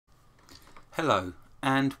Hello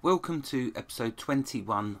and welcome to episode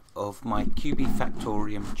 21 of my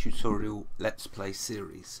Kubifaktorium tutorial Let's Play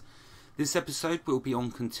series. This episode will be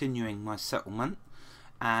on continuing my settlement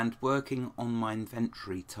and working on my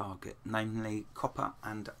inventory target, namely copper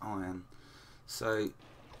and iron. So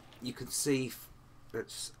you can see,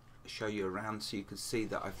 let's show you around so you can see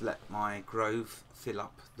that I've let my grove fill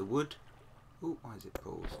up the wood. Oh, why is it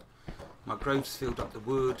paused? My grove's filled up the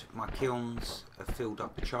wood, my kilns have filled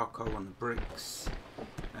up the charcoal and the bricks.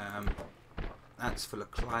 That's full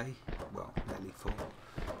of clay, well, nearly full.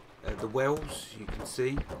 The wells, you can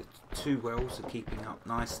see, the two wells are keeping up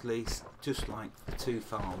nicely, just like the two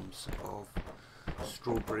farms of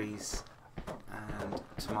strawberries and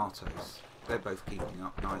tomatoes. They're both keeping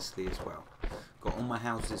up nicely as well. Got all my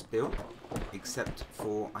houses built, except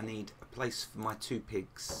for I need a place for my two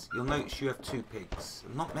pigs. You'll notice you have two pigs.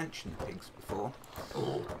 I've not mentioned the pigs before,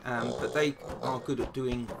 but they are good at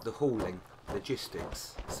doing the hauling,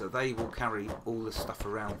 logistics. So they will carry all the stuff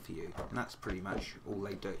around for you, and that's pretty much all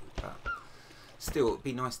they do. But still, it'd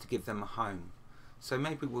be nice to give them a home. So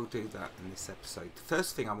maybe we'll do that in this episode. The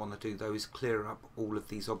first thing I want to do though is clear up all of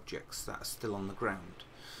these objects that are still on the ground,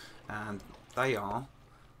 and they are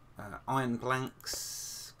iron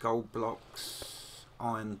blanks, gold blocks,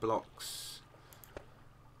 iron blocks,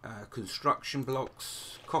 construction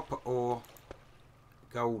blocks, copper ore,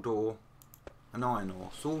 gold ore and iron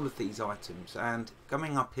ore. So all of these items. And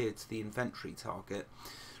coming up here to the inventory target,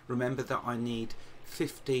 remember that I need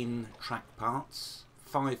 15 track parts,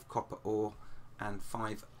 5 copper ore and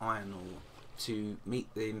 5 iron ore to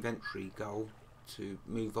meet the inventory goal to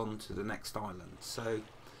move on to the next island. So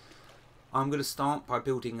I'm going to start by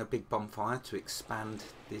building a big bonfire to expand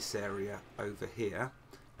this area over here,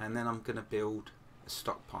 and then I'm going to build a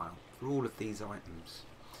stockpile for all of these items.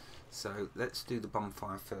 So let's do the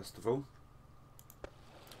bonfire first of all.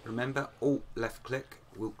 Remember, Alt left click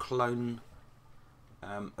will clone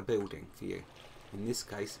a building for you. In this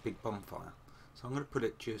case, a big bonfire. So I'm going to put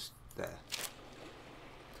it just there.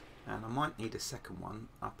 And I might need a second one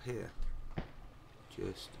up here.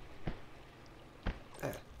 Just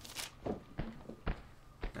there.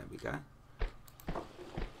 There we go.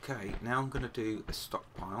 Okay, now I'm going to do a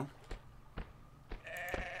stockpile,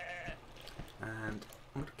 and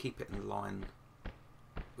I'm going to keep it in line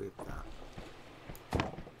with that.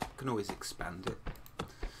 You can always expand it,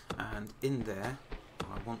 and in there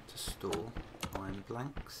I want to store iron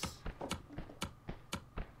blanks,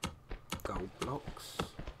 gold blocks,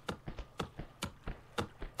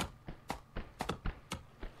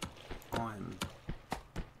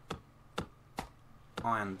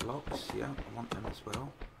 iron blocks, yeah, I want them as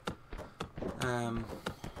well.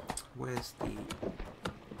 Where's the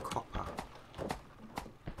copper?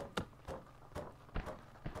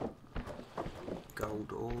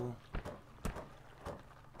 Gold ore,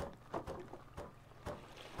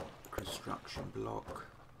 construction block,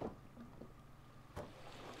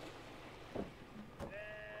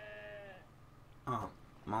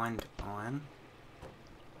 mined iron.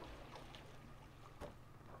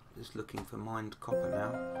 Just looking for mined copper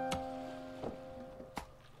now.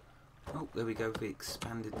 Oh, there we go, we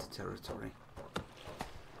expanded the territory.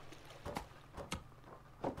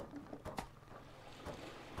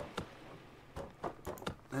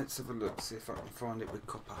 Let's have a look, see if I can find it with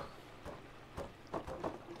copper.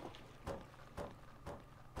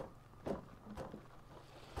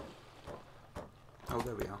 Oh,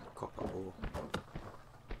 there we are, copper ore.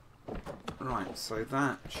 Right, so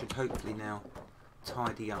that should hopefully now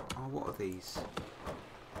tidy up. Oh, what are these?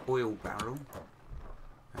 Oil barrel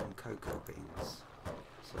and cocoa beans.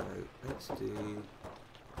 So let's do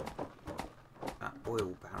that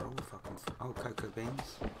oil barrel if I can. Oh, cocoa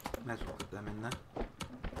beans. May as well put them in there.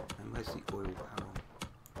 And where's the oil barrel?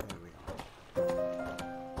 There we are.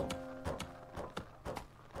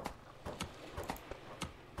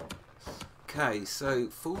 Okay, so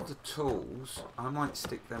for the tools, I might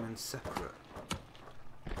stick them in separate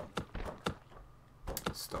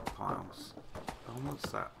stockpiles. Oh,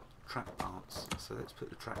 what's that? Track parts. So let's put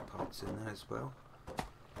the track parts in there as well.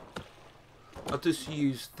 I'll just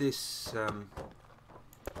use this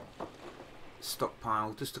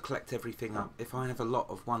stockpile just to collect everything up. If I have a lot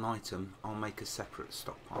of one item, I'll make a separate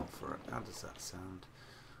stockpile for it. How does that sound?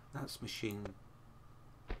 That's machine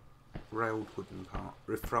railed wooden part,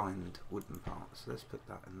 refined wooden parts. So let's put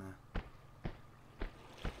that in there.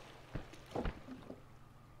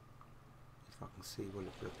 I can see what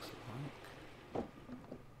it looks like.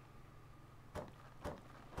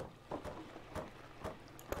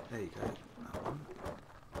 There you go, that one.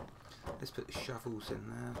 Let's put the shovels in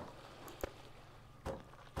there.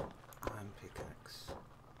 Iron pickaxe.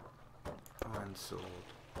 iron sword.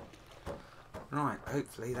 Right,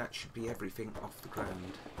 hopefully that should be everything off the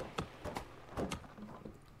ground.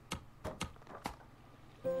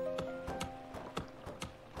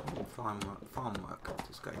 Farm work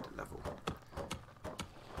just going to level.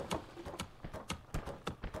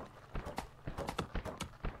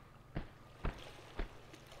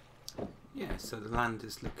 Yeah, so the land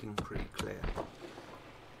is looking pretty clear.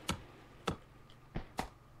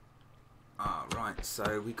 Ah, right,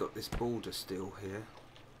 so we got this border still here.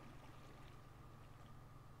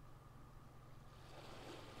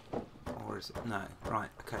 Or is it? No, right,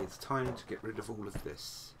 okay, it's time to get rid of all of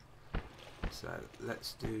this. So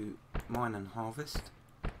let's do mine and harvest.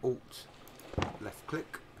 Alt, left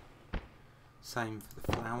click. Same for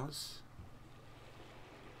the flowers.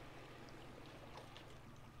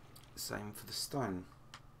 Same for the stone.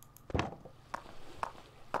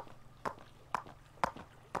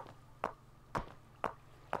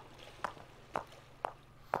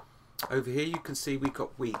 Over here you can see we got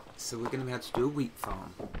wheat, so we're going to be able to do a wheat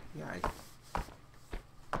farm. Yay.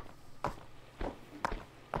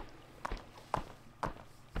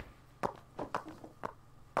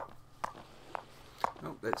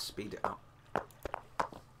 Oh, let's speed it up.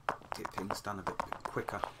 Get things done a bit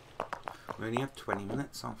quicker. We only have 20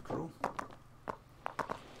 minutes after all.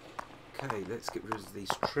 Okay, let's get rid of these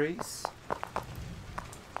trees.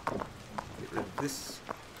 Get rid of this.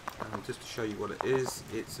 And just to show you what it is,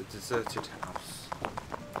 it's a deserted house.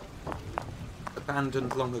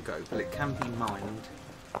 Abandoned long ago, but it can be mined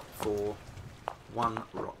for 1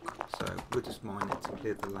 rock. So we'll just mine it to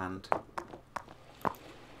clear the land.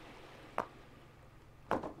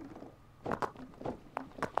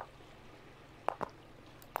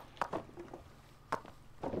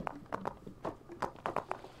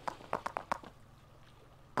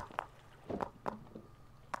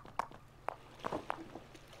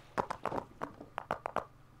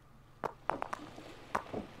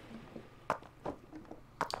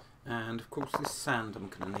 And of course this sand I'm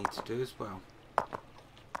going to need to do as well.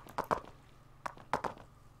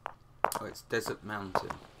 Oh, it's Desert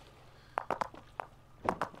Mountain.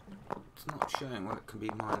 It's not showing what it can be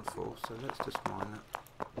mined for, so let's just mine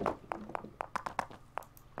it.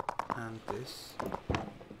 And this.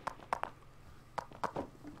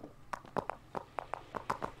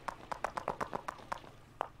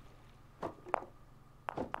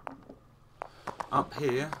 Up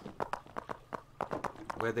here,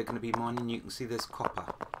 where they're going to be mining, you can see there's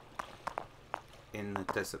copper in the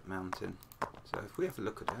Desert Mountain. So if we have a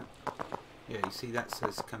look at it, yeah, you see that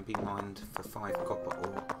says can be mined for 5 copper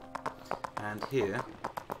ore. And here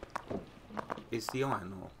is the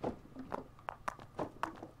iron ore.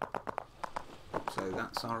 So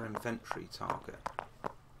that's our inventory target.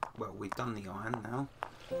 Well, we've done the iron now,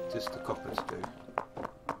 just the copper to do.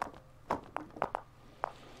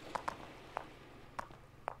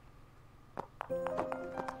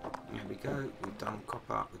 There we go, we've done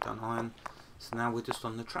copper, we've done iron, so now we're just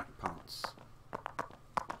on the track parts.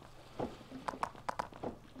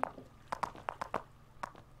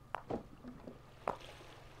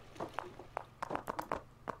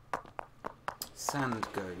 Sand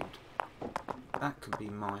gold, that can be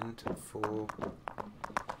mined for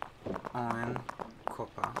iron,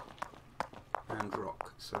 copper and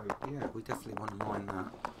rock, so yeah, we definitely want to mine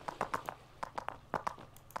that.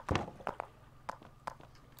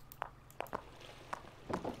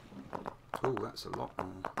 Oh, that's a lot more.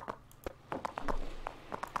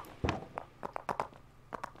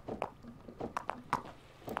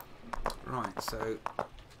 Right, so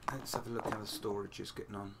let's have a look how the storage is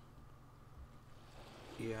getting on.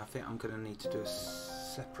 Yeah, I think I'm going to need to do a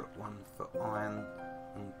separate one for iron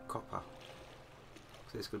and copper.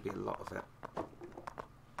 So there's going to be a lot of it.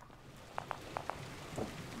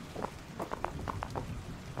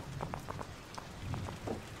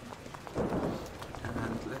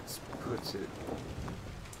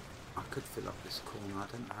 I could fill up this corner, I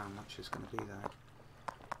don't know how much is going to be there.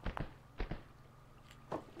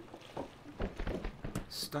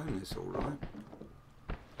 Stone is alright.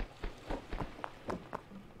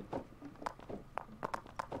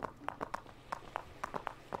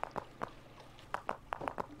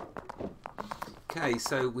 Okay,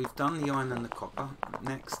 so we've done the iron and the copper.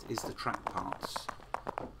 Next is the track parts.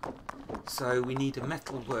 So we need a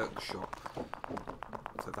metal workshop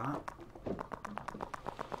for that.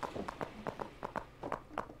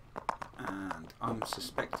 And I'm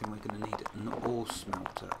suspecting we're going to need an ore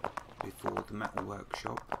smelter before the metal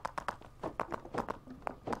workshop.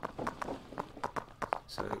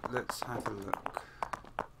 So let's have a look.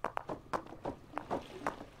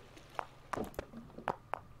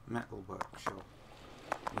 Metal workshop.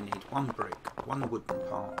 you need 1 brick, 1 wooden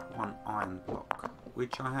part, 1 iron block,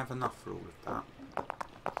 which I have enough for all of that.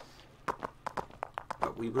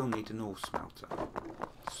 But we will need an ore smelter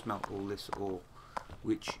to smelt all this ore,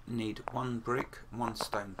 which need 1 brick, 1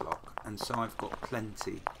 stone block, and so I've got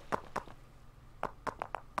plenty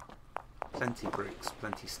bricks,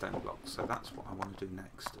 plenty stone blocks, so that's what I want to do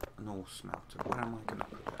next, an ore smelter. Where am I going to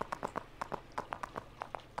put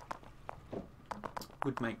it?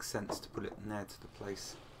 Would make sense to put it near to the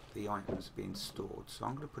place the items are being stored, so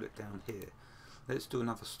I'm going to put it down here. Let's do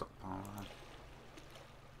another stockpile.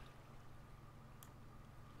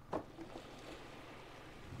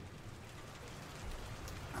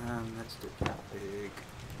 Let's do that big.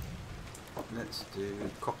 Let's do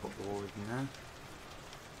copper ore in there.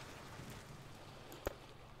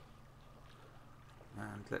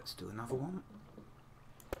 And let's do another one.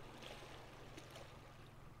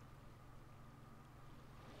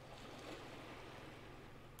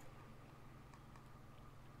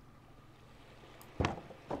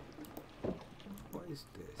 What is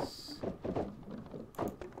this?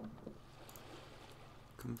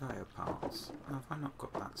 Conveyor parts. Oh, have I not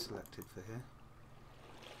got that selected for here?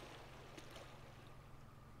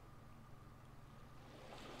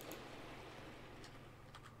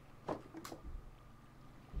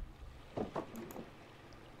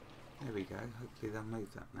 There we go, hopefully they'll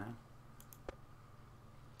move that now.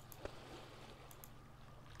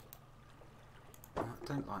 Oh, I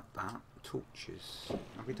don't like that. Torches.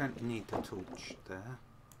 Oh, we don't need the torch there.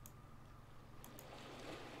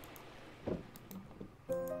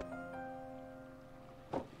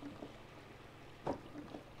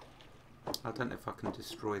 I don't know if I can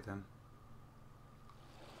destroy them.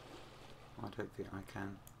 I don't think I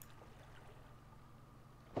can.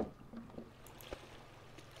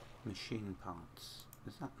 Machine parts.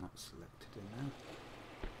 Is that not selected in there?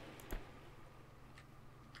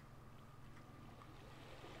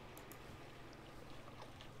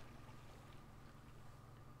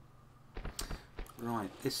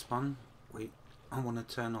 Right, this one I want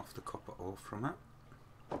to turn off the copper ore from it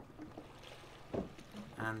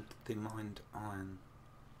and the mined iron.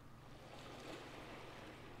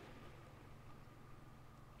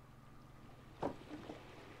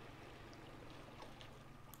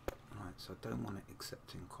 So I don't want it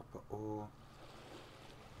accepting copper ore,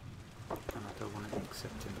 and I don't want it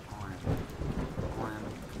accepting iron. Iron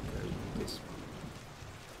can go in this one.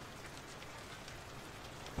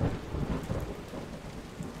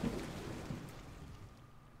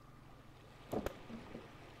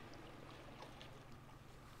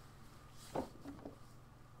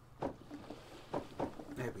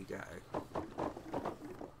 There we go.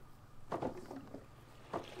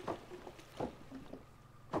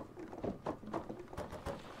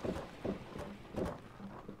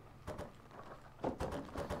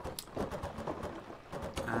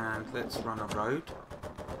 And let's run a road.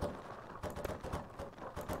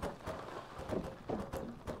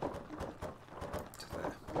 To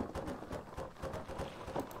there.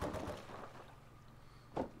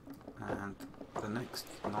 And the next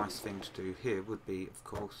nice thing to do here would be, of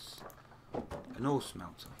course, an ore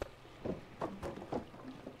smelter.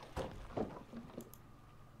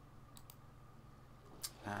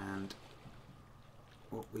 And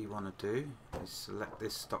what we want to do is select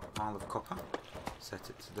this stockpile of copper, set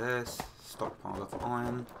it to there, stockpile of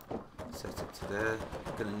iron, set it to there.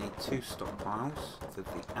 We're going to need 2 stockpiles for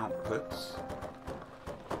the outputs,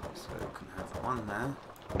 so we can have one there,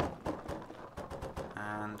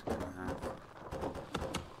 and can have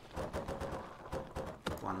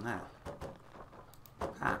one there.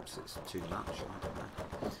 Perhaps it's too much, I don't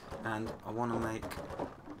know. And I want to make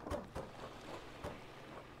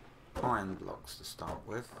iron blocks to start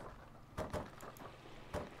with,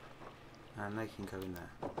 and they can go in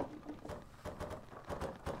there.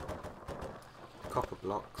 Copper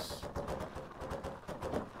blocks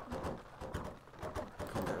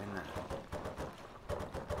can go in there.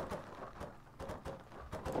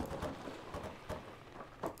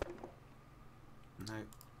 No,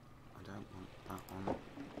 I don't want that one.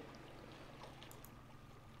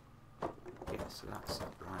 Yeah, so that's it,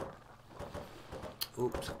 right.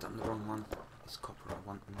 Oops, I've done the wrong one. It's copper I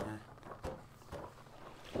want in there.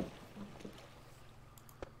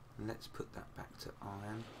 And let's put that back to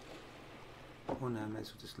iron. Or no, may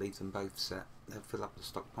as well just leave them both set. They'll fill up the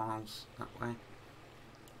stockpiles that way.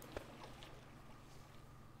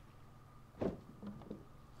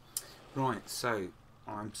 Right, so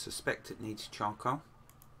I suspect it needs charcoal.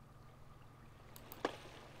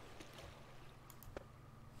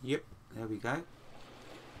 Yep, there we go.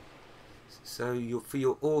 So for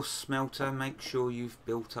your ore smelter, make sure you've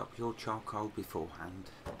built up your charcoal beforehand.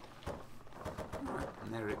 Right,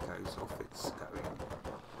 and there it goes, off it's going.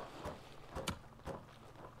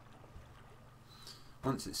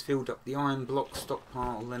 Once it's filled up the iron block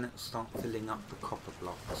stockpile, then it'll start filling up the copper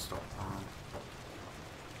block stockpile.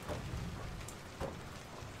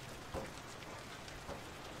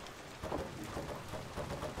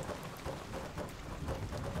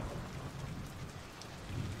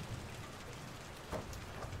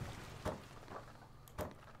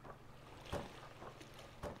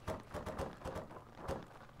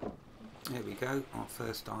 There we go, our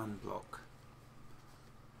first iron block.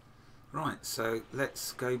 Right, so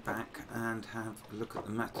let's go back and have a look at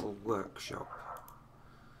the metal workshop.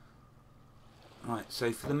 Right,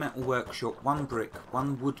 so for the metal workshop, 1 brick,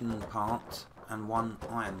 1 wooden part and 1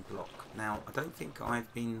 iron block. Now, I don't think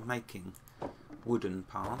I've been making wooden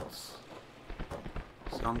parts,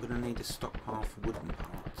 so I'm going to need a stockpile for wooden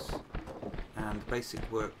parts. And the basic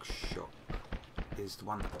workshop is the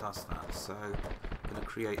one that does that, so I'm going to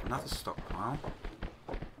create another stockpile.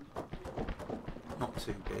 Not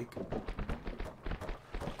too big.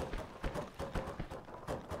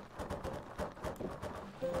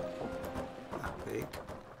 That big.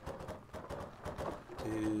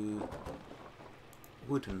 Do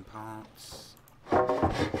wooden parts. And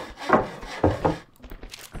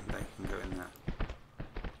they can go in there.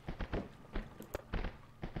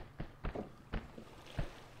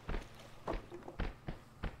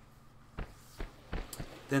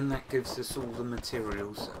 Then that gives us all the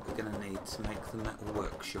materials that we're going to need to make the metal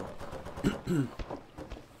workshop. And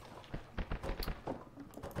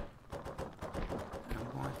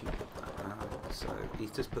why have you put that? So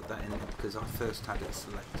he's just put that in because I first had it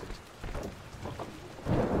selected.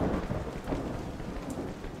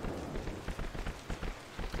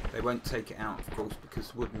 They won't take it out, of course,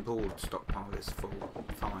 because wooden board stockpile is full.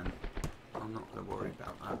 Fine. I'm not going to worry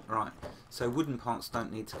about that. Right, so wooden parts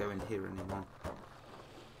don't need to go in here anymore.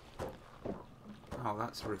 Oh,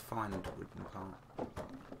 that's a refined wooden part.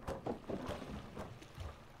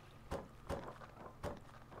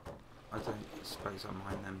 I don't suppose I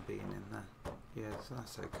mind them being in there. Yeah, so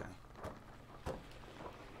that's okay.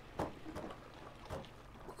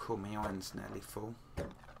 Cool, my iron's nearly full.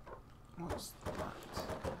 What's that?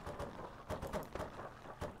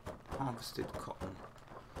 Harvested cotton.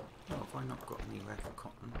 Oh, have I not got anywhere for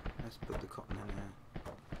cotton? Let's put the cotton in here.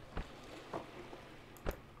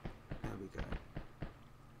 There we go.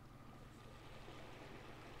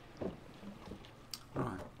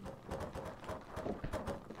 Right.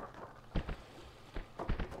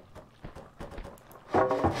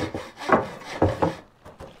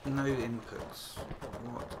 No inputs.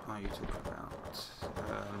 What are you talking about?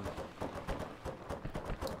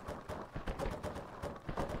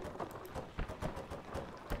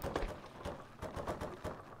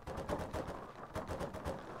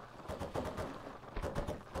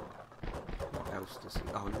 What else does it?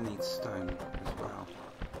 Oh, it needs stone as well.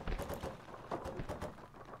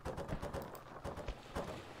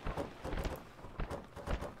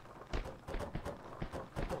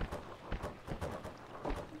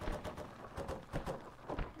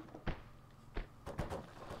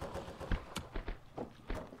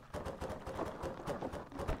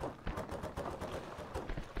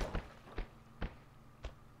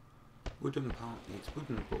 Wooden part needs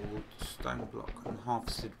wooden board, stone block and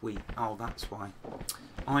harvested wheat. Oh, that's why.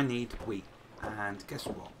 I need wheat. And guess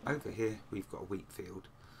what? Over here we've got a wheat field.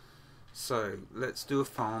 So let's do a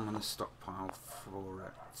farm and a stockpile for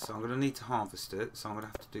it. So I'm going to need to harvest it, so I'm going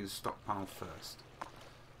to have to do the stockpile first.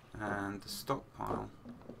 And the stockpile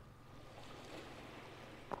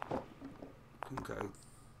can go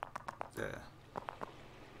there.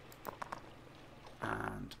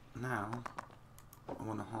 And now I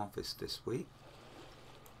want to harvest this wheat.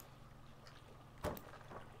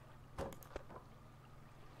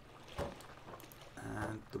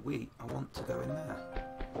 And the wheat, I want to go in there.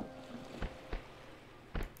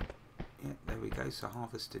 Yeah, there we go, so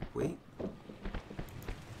harvested wheat. There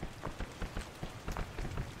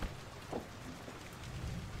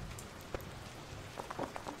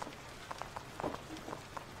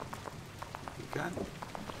we go.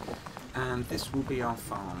 And this will be our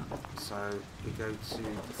farm. So we go to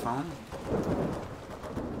the farm.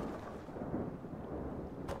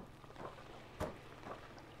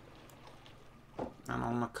 And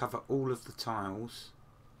I'm going to cover all of the tiles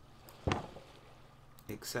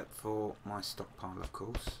except for my stockpile, of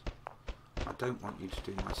course. I don't want you to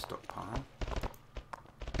do my stockpile.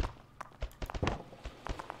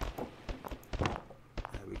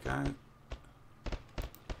 There we go.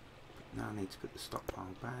 Now I need to put the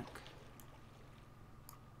stockpile back.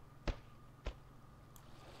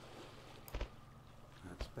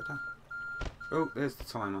 That's better. Oh, there's the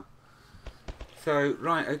timer. So,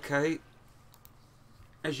 right, okay.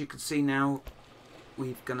 As you can see now,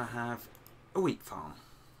 we're going to have a wheat farm.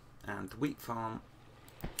 And the wheat farm,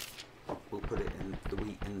 we'll put it in the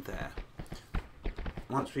wheat in there.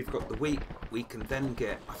 Once we've got the wheat, we can then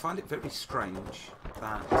get... I find it very strange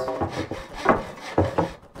that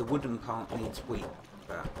the wooden part needs wheat,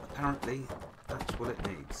 but apparently that's what it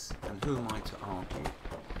needs. And who am I to argue?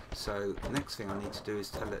 So the next thing I need to do is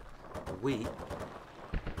tell it the wheat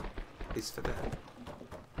is for them.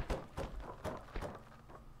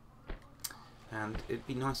 And it'd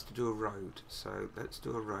be nice to do a road, so let's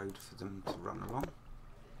do a road for them to run along.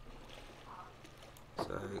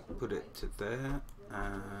 So put it to there,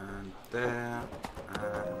 and there,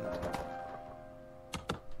 and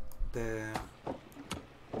there.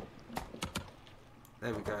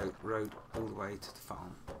 There we go, road all the way to the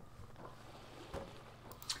farm.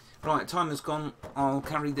 Right, time has gone. I'll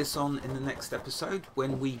carry this on in the next episode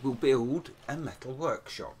when we will build a metal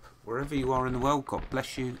workshop. Wherever you are in the world, God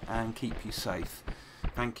bless you and keep you safe.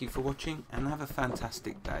 Thank you for watching and have a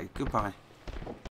fantastic day. Goodbye.